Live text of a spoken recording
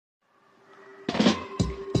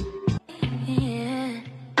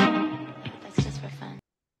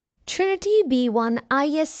Trinity B1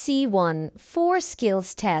 ISE 1 4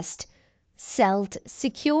 Skills Test, SELT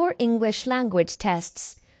Secure English Language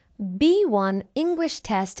Tests, B1 English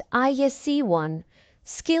Test ISE 1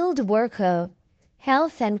 Skilled Worker,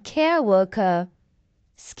 Health and Care Worker,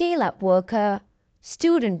 Scale-Up Worker,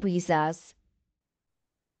 Student Visas.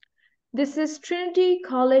 This is Trinity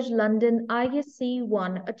College London ISE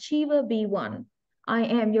 1 Achiever B1. I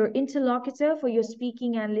am your interlocutor for your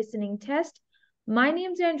speaking and listening test. My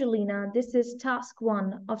name's Angelina. This is task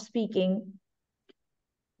 1 of speaking.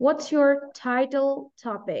 What's your title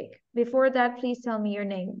topic? Before that, please tell me your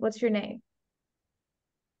name. What's your name?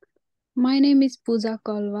 My name is Pooja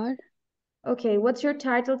Kalwar. Okay, what's your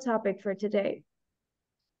title topic for today?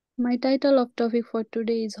 My title of topic for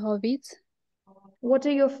today is hobbies. What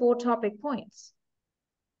are your 4 topic points?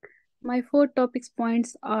 My 4 topics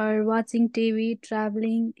points are watching TV,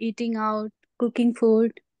 traveling, eating out, cooking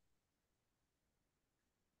food.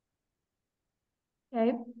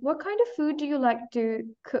 Okay, what kind of food do you like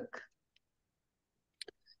to cook?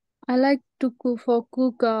 I like to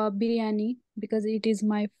cook biryani because it is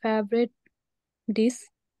my favorite dish,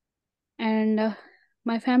 and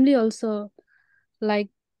my family also like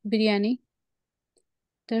biryani.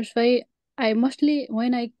 That's why I mostly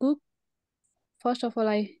when I cook, first of all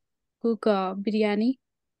I cook biryani.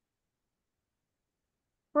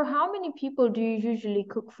 For how many people do you usually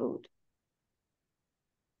cook food?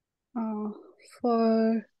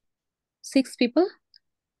 For 6 people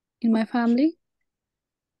in my family.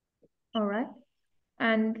 All right.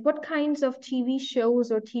 And what kinds of TV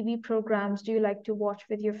shows or TV programs do you like to watch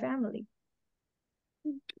with your family?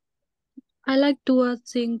 I like to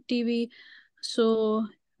watching TV show,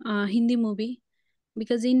 Hindi movie,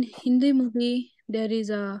 because in Hindi movie there is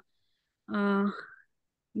a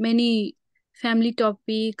many family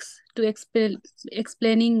topics to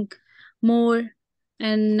explaining more,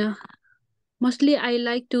 and mostly I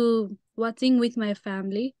like to watching with my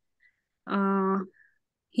family. Uh,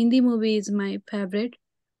 Hindi movie is my favorite.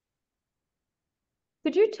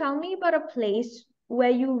 Could you tell me about a place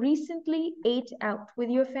where you recently ate out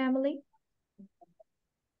with your family?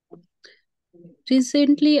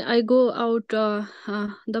 Recently, I go out.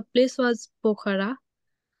 The place was Pokhara,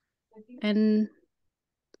 and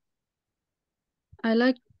I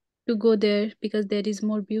like to go there because there is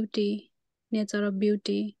more beauty, nature of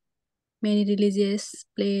beauty, many religious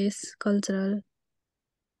place, cultural.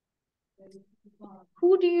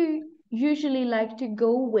 Who do you usually like to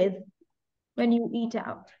go with when you eat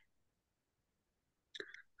out?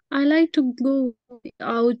 I like to go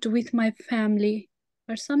out with my family,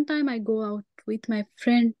 but sometimes I go out with my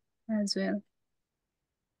friend as well.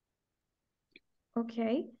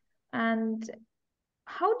 Okay. And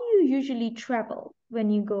how do you usually travel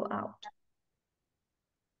when you go out?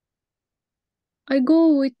 I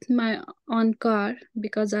go with my own car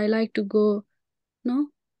because I like to go, no,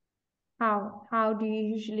 How? How do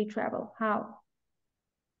you usually travel? How?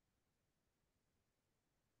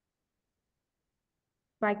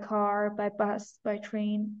 By car, by bus, by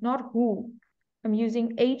train? Not who. I'm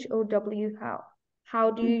using HOW. How?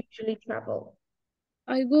 How do you usually travel?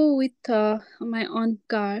 I go with my own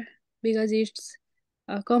car because it's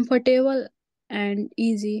comfortable and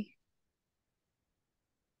easy.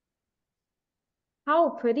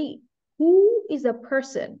 How pretty. Who is a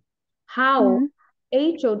person? How? Hmm.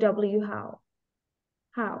 HOW. How?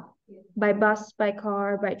 How? By bus, by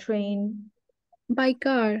car, by train. By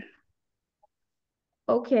car.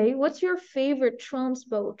 Okay, what's your favorite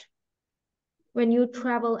transport when you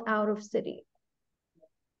travel out of city?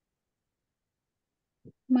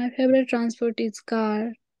 My favorite transport is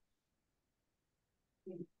car.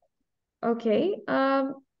 Okay,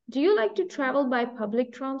 do you like to travel by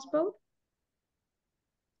public transport?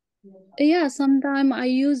 Yeah, sometimes I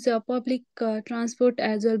use public transport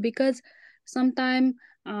as well because sometimes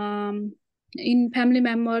in family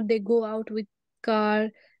member they go out with car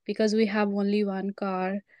because we have only one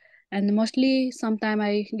car, and mostly sometimes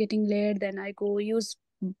I getting late, then I go use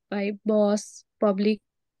by bus, public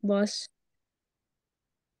bus.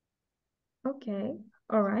 Okay,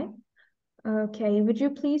 all right. Okay, would you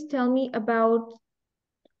please tell me about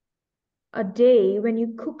a day when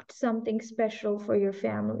you cooked something special for your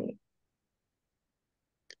family?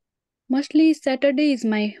 Mostly Saturday is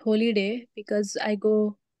my holiday because I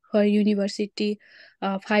go for university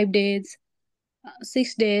 5 days,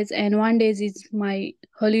 6 days, and one day is my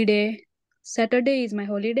holiday. Saturday is my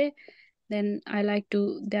holiday. Then I like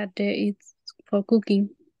to that day is for cooking.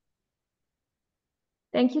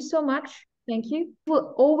 Thank you so much. Thank you.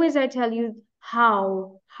 Well, always I tell you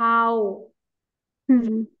how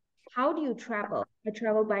Hmm. how do you travel? I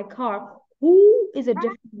travel by car. Who is a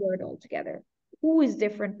different word altogether. Who is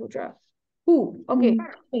different, Pooja? Who? Okay, tell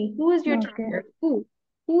me, who is your Okay. teacher? Who?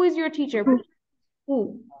 Who is your teacher?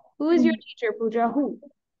 Who? Who is your teacher, Pooja? Who?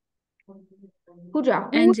 Pooja,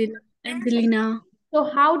 who? Angelina. So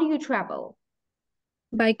how do you travel?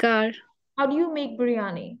 By car. How do you make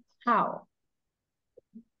biryani? How?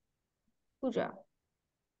 Pooja.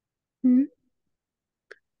 Hmm?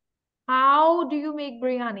 How do you make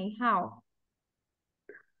biryani? How?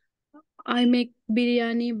 I make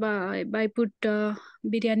biryani by put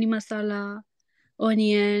biryani masala,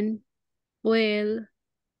 onion, oil,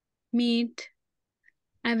 meat,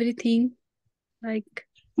 everything like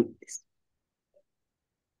this.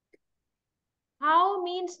 How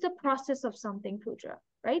means the process of something, Pooja,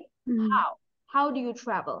 right? Mm. How? How do you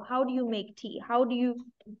travel? How do you make tea? How do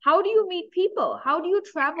you meet people? How do you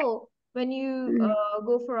travel when you Mm.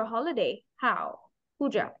 go for a holiday? How?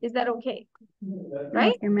 Pooja, is that okay?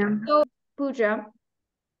 Right? Okay, ma'am. So, Pooja,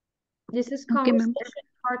 this is Okay, ma'am. conversation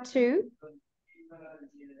part 2.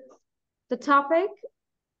 The topic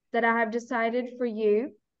that I have decided for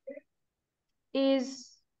you is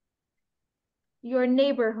your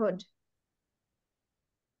neighborhood.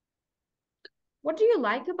 What do you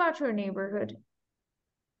like about your neighborhood?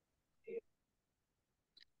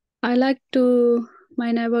 I like to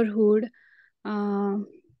my neighborhood uh,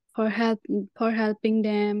 for helping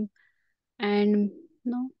them and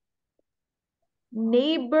no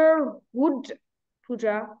Neighborhood,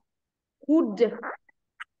 Pooja. Hood.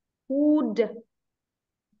 Hood.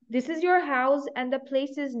 This is your house and the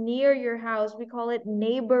place is near your house. We call it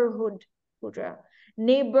neighborhood, Pooja.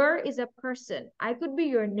 Neighbor is a person. I could be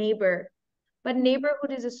your neighbor, but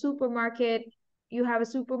neighborhood is a supermarket. You have a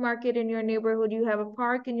supermarket in your neighborhood. You have a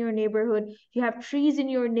park in your neighborhood. You have trees in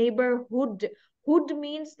your neighborhood. Hood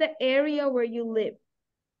means the area where you live.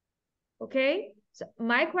 Okay? So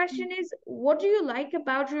my question is, what do you like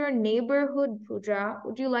about your neighborhood, Pooja?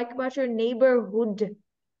 What do you like about your neighborhood?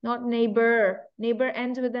 Not neighbor. Neighbor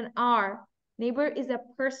ends with an R. Neighbor is a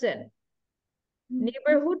person.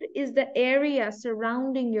 Neighborhood is the area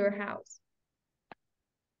surrounding your house.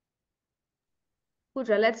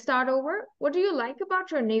 Pooja, let's start over. What do you like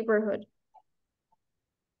about your neighborhood?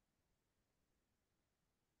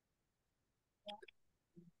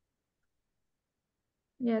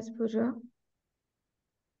 Yes, Pooja.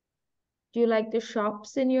 Do you like the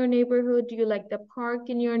shops in your neighborhood? Do you like the park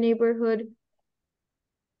in your neighborhood?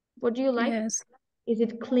 What do you like? yes. Is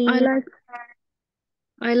it I clean? like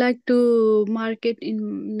I like to market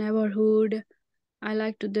in neighborhood. I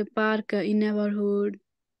like to the park in neighborhood.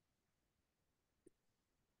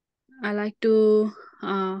 I like to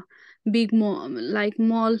big mall like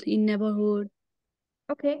mall in neighborhood.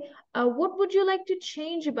 Okay. What would you like to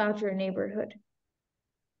change about your neighborhood?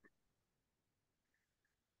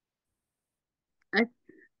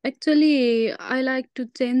 Actually, I like to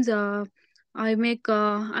change. I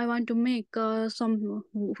want to make some.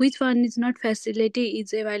 Which one is not facility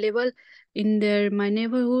is available in their my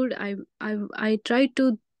neighborhood. I try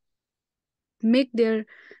to make their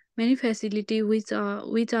many facility which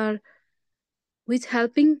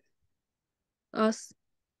helping us.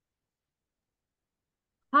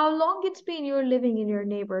 How long it's been you're living in your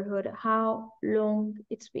neighborhood? How long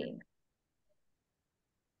it's been?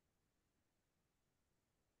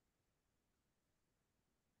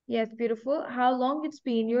 Yes, beautiful. How long it's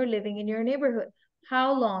been you're living in your neighborhood?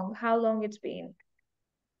 How long? How long it's been?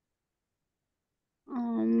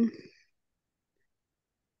 Um,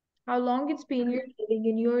 How long it's been you're living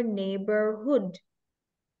in your neighborhood?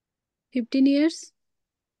 15 years.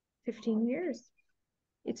 15 years.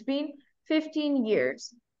 It's been 15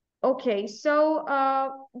 years. Okay, so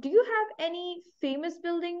do you have any famous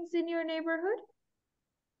buildings in your neighborhood?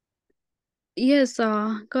 Yes.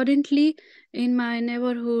 Currently in my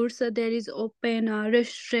neighborhoods there is open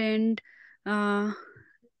restaurant. Uh,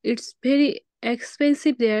 it's very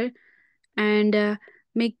expensive there and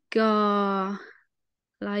make like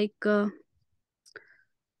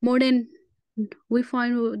modern we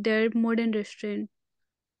find there modern restaurant.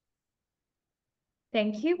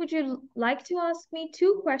 Thank you. Would you like to ask me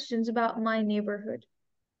 2 questions about my neighborhood?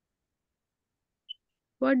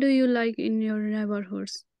 What do you like in your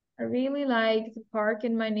neighborhoods? I really like the park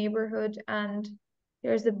in my neighborhood, and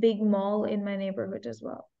there's a big mall in my neighborhood as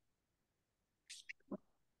well.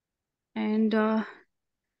 And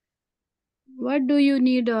what do you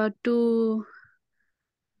need to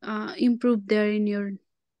improve there in your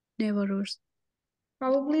neighborhoods?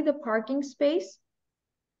 Probably the parking space.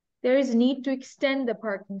 There is need to extend the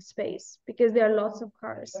parking space because there are lots of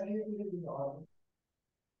cars.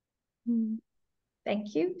 Hmm.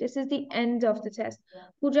 Thank you. This is the end of the test.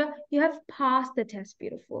 Pooja, you have passed the test.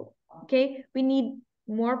 Beautiful. Okay, we need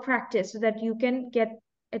more practice so that you can get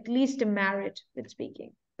at least a merit with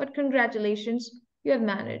speaking. But congratulations, you have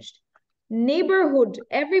managed. Neighborhood.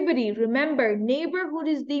 Everybody, remember, neighborhood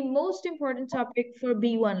is the most important topic for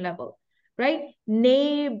B1 level, right?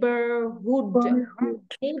 Neighborhood.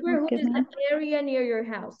 Neighborhood Okay, is the ma'am. area near your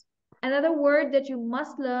house. Another word that you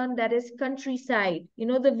must learn, that is countryside. You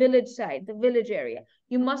know, the village side, the village area.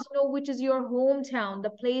 You must know which is your hometown, the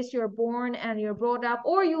place you're born and you're brought up,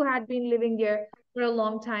 or you had been living there for a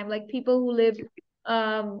long time. Like people who live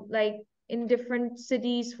like in different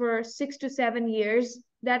cities for 6 to 7 years,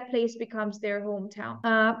 that place becomes their hometown.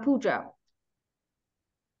 Pooja.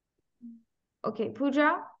 Okay,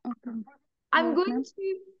 Pooja. Okay. I'm Yes, going ma'am.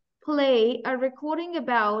 to play a recording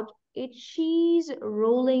about a cheese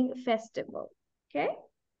rolling festival. Okay?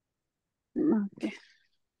 Okay.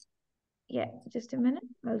 Yeah, just a minute.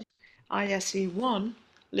 ISE 1,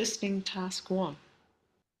 Listening Task 1.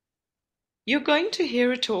 You're going to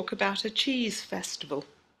hear a talk about a cheese festival.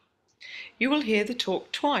 You will hear the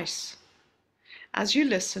talk twice. As you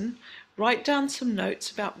listen, write down some notes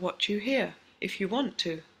about what you hear, if you want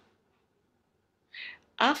to.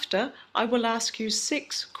 After, I will ask you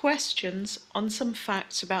 6 questions on some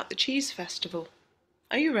facts about the cheese festival.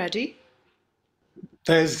 Are you ready?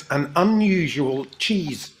 There's an unusual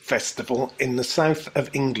cheese festival in the south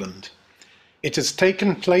of England. It has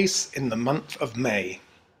taken place in the month of May.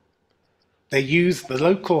 They use the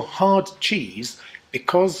local hard cheese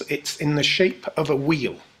because it's in the shape of a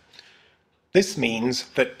wheel. This means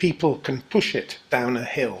that people can push it down a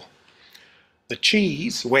hill. The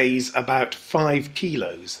cheese weighs about 5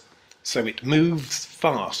 kilos, so it moves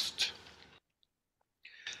fast.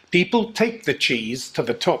 People take the cheese to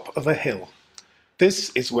the top of a hill. This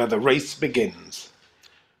is where the race begins.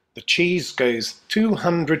 The cheese goes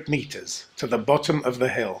 200 meters to the bottom of the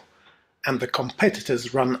hill, and the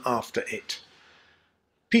competitors run after it.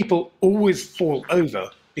 People always fall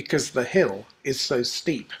over because the hill is so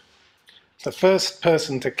steep. The first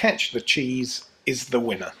person to catch the cheese is the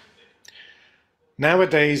winner.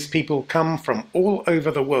 Nowadays, people come from all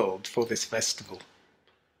over the world for this festival.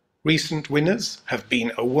 Recent winners have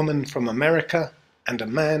been a woman from America and a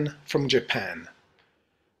man from Japan.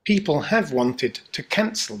 People have wanted to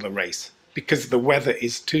cancel the race because the weather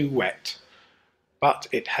is too wet, but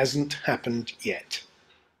it hasn't happened yet.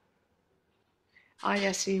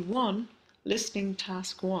 ISE 1, Listening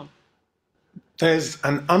Task 1. There's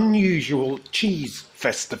an unusual cheese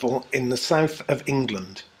festival in the south of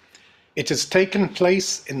England. It has taken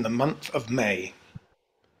place in the month of May.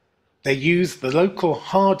 They use the local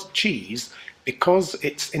hard cheese because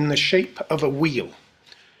it's in the shape of a wheel.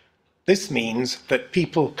 This means that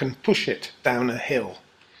people can push it down a hill.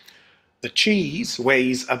 The cheese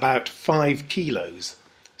weighs about 5 kilos,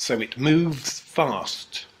 so it moves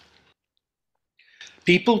fast.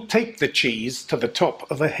 People take the cheese to the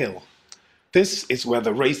top of a hill. This is where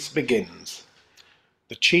the race begins.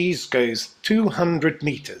 The cheese goes 200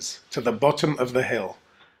 meters to the bottom of the hill,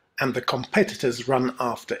 and the competitors run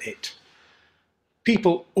after it.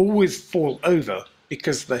 People always fall over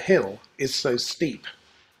because the hill is so steep.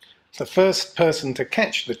 The first person to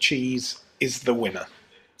catch the cheese is the winner.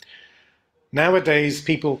 Nowadays,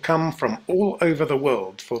 people come from all over the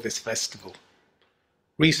world for this festival.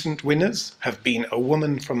 Recent winners have been a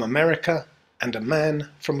woman from America and a man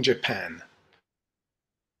from Japan.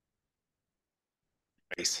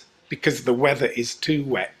 Because the weather is too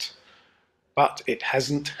wet, but it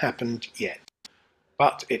hasn't happened yet.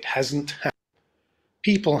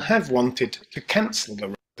 People have wanted to cancel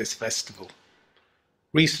this festival.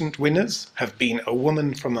 Recent winners have been a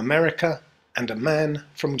woman from America and a man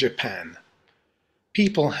from Japan.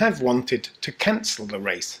 People have wanted to cancel the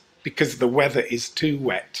race because the weather is too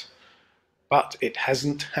wet, but it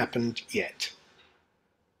hasn't happened yet.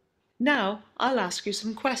 Now, I'll ask you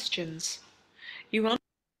some questions.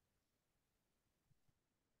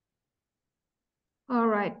 All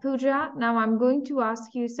right, Pooja, now I'm going to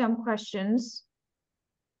ask you some questions.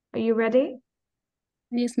 Are you ready?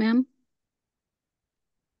 Yes, ma'am.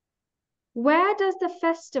 Where does the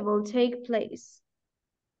festival take place?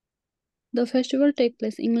 The festival take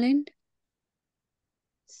place in England.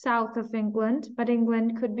 South of England, but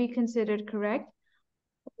England could be considered correct.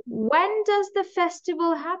 When does the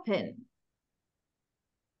festival happen?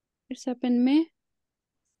 It's happened May.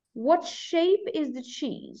 What shape is the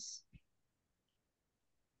cheese?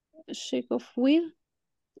 Shape of wheel.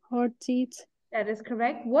 Hard cheese. That is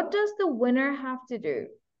correct. What does the winner have to do?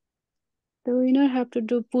 The winner have to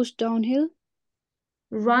do push downhill.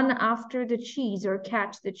 Run after the cheese or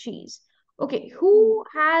catch the cheese. Okay, who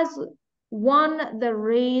has won the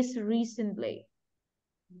race recently?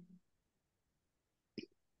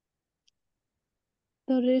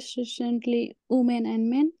 The race recently, women and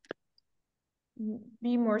men.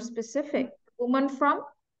 Be more specific. Woman from?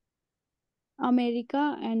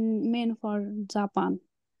 America and men for Japan.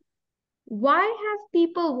 Why have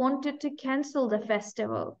people wanted to cancel the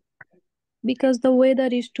festival? Because the weather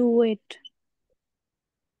is too wet.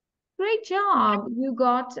 Great job. You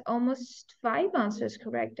got almost 5 answers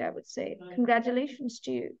correct, I would say. Congratulations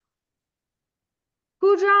to you.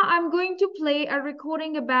 Pooja, I'm going to play a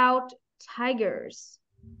recording about tigers.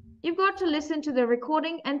 You've got to listen to the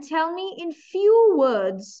recording and tell me in few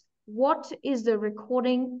words what is the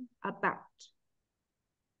recording about.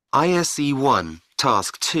 ISE 1,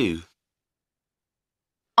 Task 2.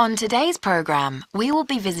 On today's programme, we will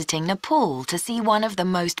be visiting Nepal to see one of the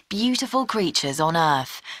most beautiful creatures on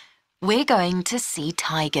Earth. We're going to see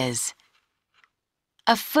tigers.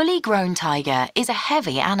 A fully grown tiger is a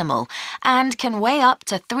heavy animal and can weigh up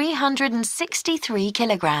to 363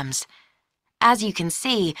 kilograms. As you can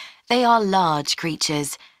see, they are large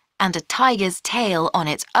creatures, and a tiger's tail on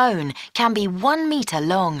its own can be 1 meter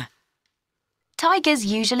long. Tigers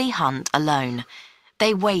usually hunt alone.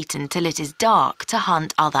 They wait until it is dark to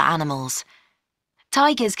hunt other animals.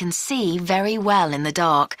 Tigers can see very well in the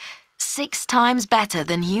dark, 6 times better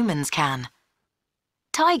than humans can.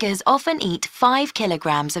 Tigers often eat 5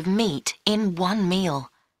 kilograms of meat in one meal.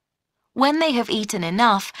 When they have eaten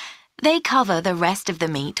enough, they cover the rest of the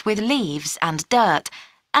meat with leaves and dirt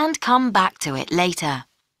and come back to it later.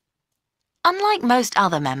 Unlike most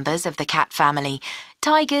other members of the cat family,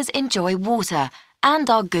 tigers enjoy water and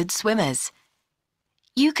are good swimmers.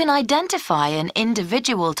 You can identify an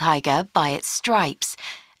individual tiger by its stripes,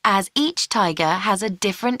 as each tiger has a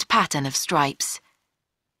different pattern of stripes.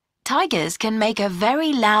 Tigers can make a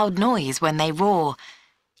very loud noise when they roar.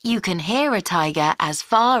 You can hear a tiger as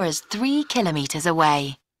far as 3 kilometers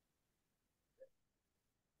away.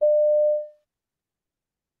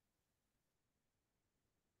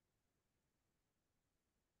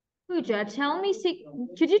 Pooja,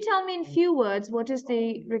 could you tell me in few words what is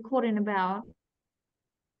the recording about?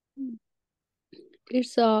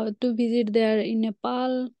 It's to visit there in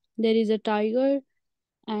Nepal. There is a tiger,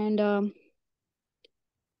 and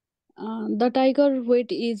the tiger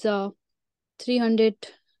weight is 300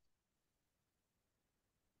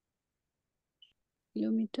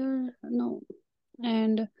 kilometer. No,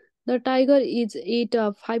 and the tiger is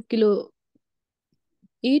 5 kilo.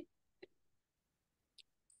 Eat.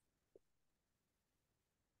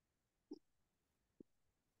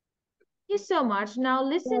 Thank you so much. Now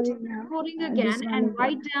listen to the recording again and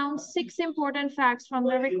write down 6 important facts from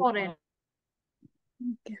the recording.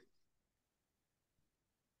 Okay.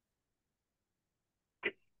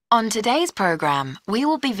 On today's programme, we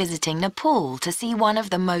will be visiting Nepal to see one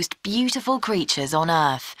of the most beautiful creatures on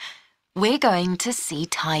Earth. We're going to see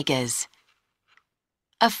tigers.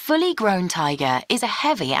 A fully grown tiger is a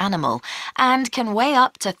heavy animal and can weigh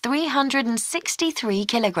up to 363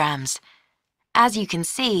 kilograms. As you can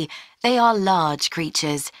see, they are large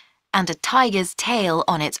creatures, and a tiger's tail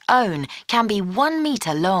on its own can be 1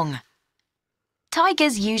 meter long.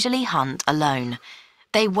 Tigers usually hunt alone.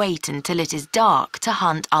 They wait until it is dark to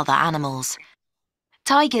hunt other animals.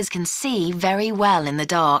 Tigers can see very well in the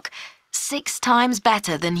dark, 6 times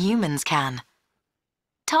better than humans can.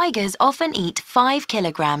 Tigers often eat 5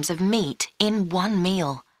 kilograms of meat in one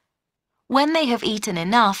meal. When they have eaten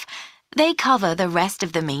enough, they cover the rest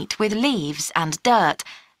of the meat with leaves and dirt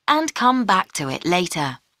and come back to it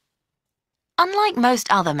later. Unlike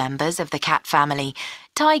most other members of the cat family,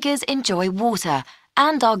 tigers enjoy water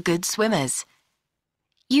and are good swimmers.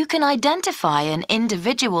 You can identify an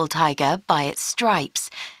individual tiger by its stripes,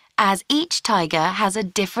 as each tiger has a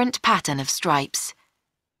different pattern of stripes.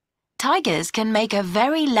 Tigers can make a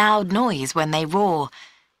very loud noise when they roar.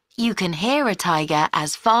 You can hear a tiger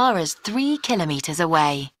as far as 3 kilometers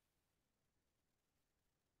away.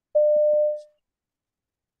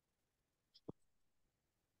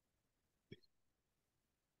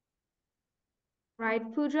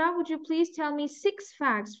 Right, Pooja, would you please tell me 6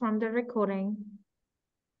 facts from the recording?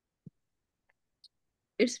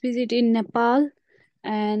 It's visit in Nepal,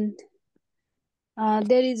 and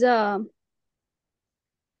there is a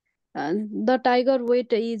the tiger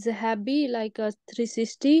weight is heavy, like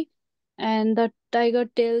 360, and the tiger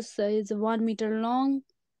tails is 1 meter long,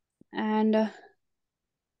 and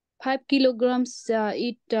 5 kilograms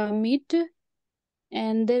eat meat,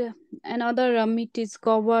 and there another meat is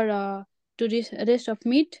cover to this rest of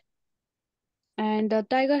meat, and the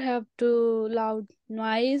tiger have to loud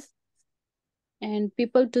noise and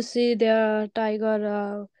people to see their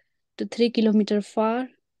tiger to 3 kilometers far.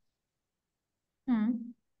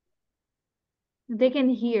 They can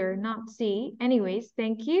hear, not see. Anyways,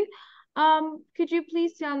 thank you. Could you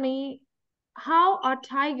please tell me, how are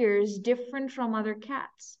tigers different from other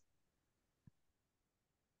cats?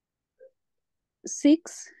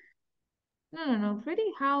 6. No,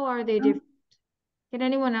 Pretty. How are they different? Can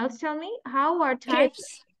anyone else tell me? How are tigers?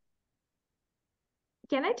 Strips.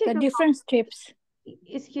 Can I take The a different strips.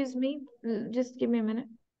 Excuse me, just give me a minute.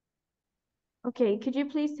 Okay, could you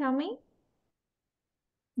please tell me?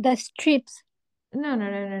 The strips. No.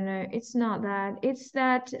 It's not that. It's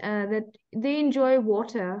that that they enjoy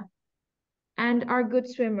water and are good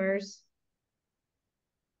swimmers.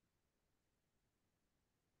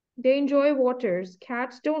 They enjoy waters.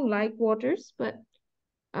 Cats don't like waters, but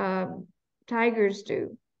tigers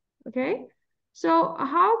do. Okay? So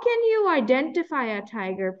how can you identify a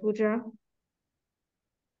tiger, Pooja?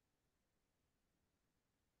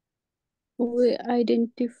 We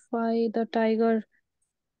identify the tiger.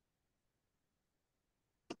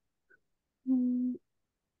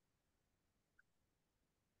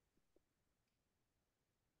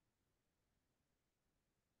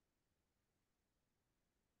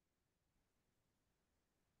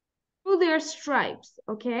 Through their stripes,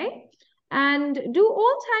 okay? And do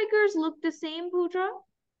all tigers look the same, Pooja?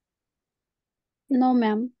 No,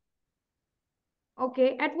 ma'am.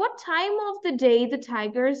 Okay, at what time of the day the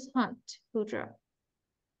tigers hunt, Pooja?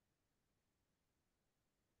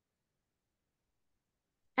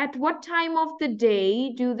 At what time of the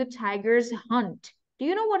day do the tigers hunt? Do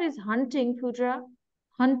you know what is hunting, Pooja?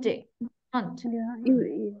 Hunting. Hunt. Yeah,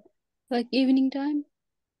 like evening time.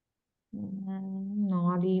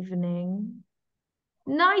 Not evening.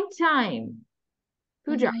 Nighttime.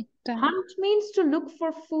 Pooja, Night time. hunt means to look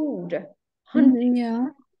for food. Hunting. Yeah.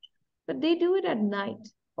 But they do it at night.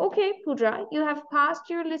 Okay, Pooja, you have passed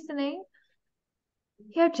your listening.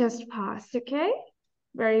 You have just passed, okay?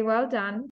 Very well done.